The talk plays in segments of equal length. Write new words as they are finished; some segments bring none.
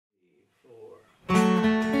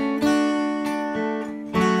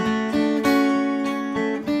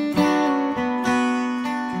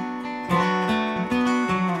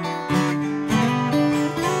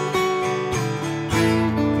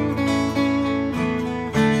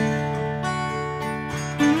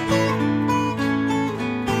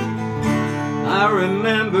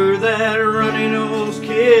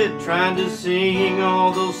trying to sing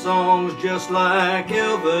all those songs just like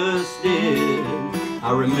Elvis did.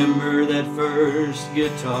 I remember that first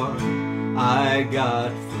guitar I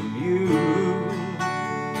got from you.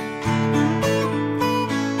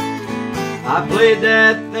 I played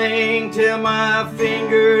that thing till my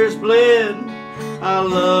fingers bled. I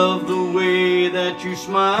love the way that you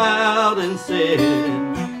smiled and said,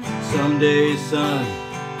 someday, son,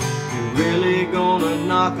 you're really gonna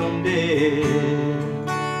knock 'em dead.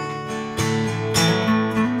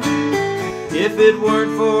 If it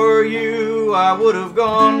weren't for you, I would have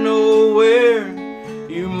gone nowhere.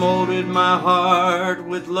 You molded my heart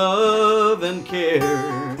with love and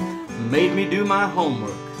care, made me do my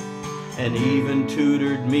homework, and even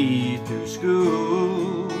tutored me through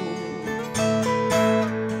school.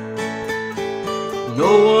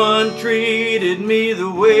 No one treated me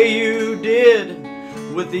the way you did.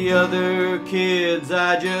 With the other kids,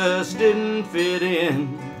 I just didn't fit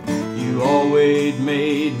in. You always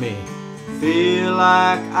made me feel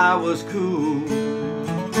like I was cool.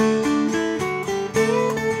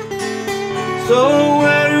 So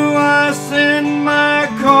where do I send my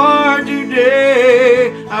card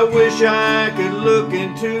today? I wish I could look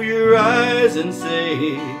into your eyes and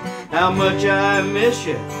say how much I miss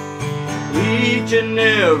you each and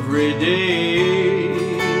every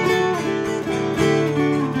day.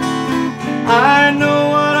 I know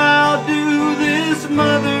what I'll do this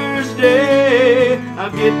Mother's Day. I'll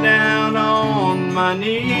get down on my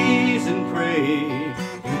knees and pray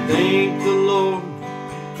and thank the Lord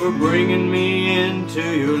for bringing me into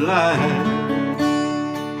your life.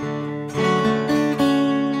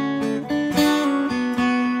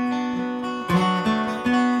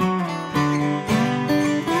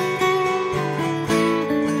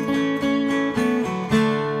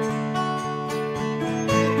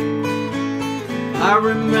 I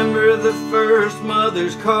remember the first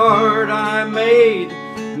mother's card I made,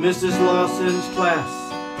 Mrs. Lawson's class,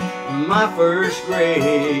 my first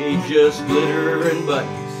grade, just glitter and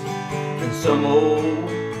buttons and some old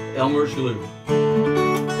Elmer's glue.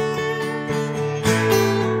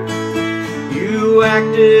 You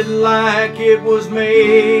acted like it was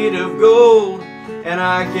made of gold, and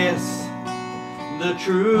I guess the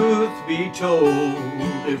truth be told,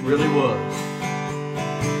 it really was,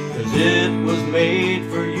 'cause it was made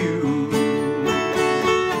for you.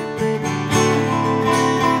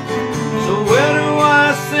 So where do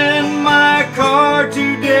I send my card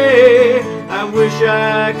today? I wish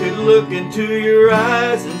I could look into your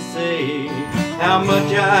eyes and say how much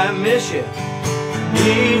I miss you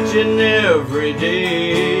each and every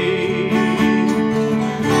day.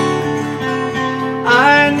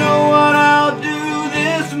 I know what I'll do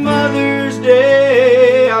this Mother's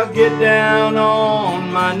Day. I'll get down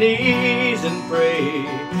on my knees and pray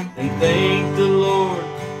and thank the Lord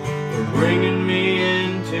for bringing me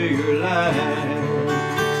into your life.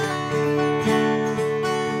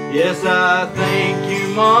 Yes, I thank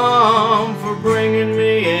you, Mom, for bringing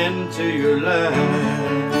me into your life.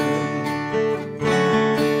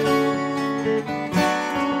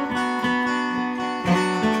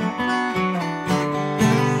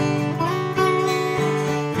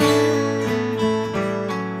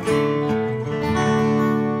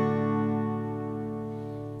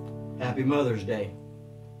 Happy Mother's Day.